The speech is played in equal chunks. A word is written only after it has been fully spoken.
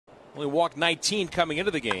Only walked 19 coming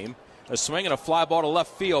into the game. A swing and a fly ball to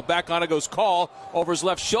left field. Back on it goes Call over his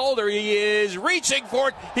left shoulder. He is reaching for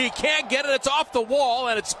it. He can't get it. It's off the wall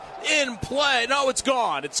and it's in play. No, it's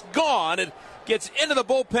gone. It's gone. It gets into the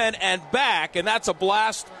bullpen and back, and that's a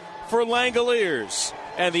blast for Langeliers.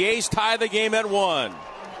 And the A's tie the game at 1.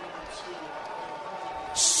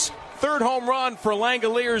 Third home run for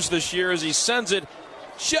Langeliers this year as he sends it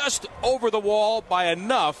just over the wall by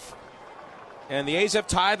enough. And the A's have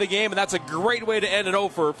tied the game, and that's a great way to end it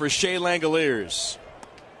over for Shea Langeliers.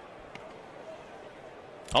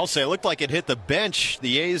 I'll say it looked like it hit the bench,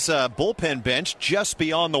 the A's bullpen bench, just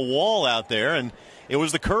beyond the wall out there. And it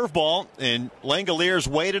was the curveball, and Langeliers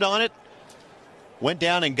waited on it, went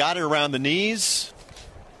down and got it around the knees.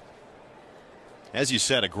 As you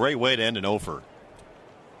said, a great way to end an over.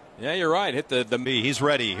 Yeah, you're right. Hit the He's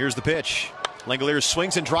ready. Here's the pitch. Langeliers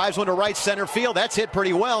swings and drives one to right center field. That's hit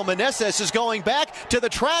pretty well. Meneses is going back to the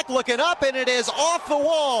track, looking up, and it is off the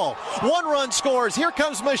wall. 1 run scores. Here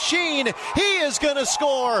comes Machine. He is going to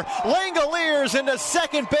score. Langeliers into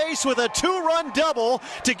second base with a 2-run double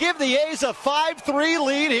to give the A's a 5-3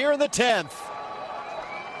 lead here in the 10th.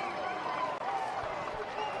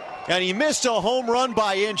 And he missed a home run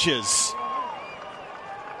by inches.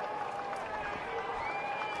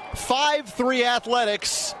 5-3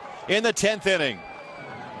 Athletics in the 10th inning.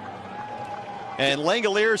 And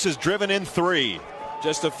Langeliers has driven in 3.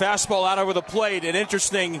 Just a fastball out over the plate. And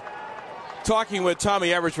interesting, talking with Tommy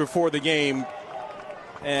Everidge before the game,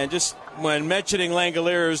 and just when mentioning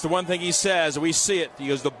Langeliers, the one thing he says, we see it, he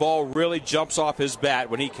goes, the ball really jumps off his bat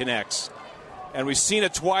when he connects. And we've seen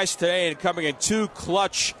it twice today and coming in 2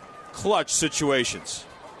 clutch situations.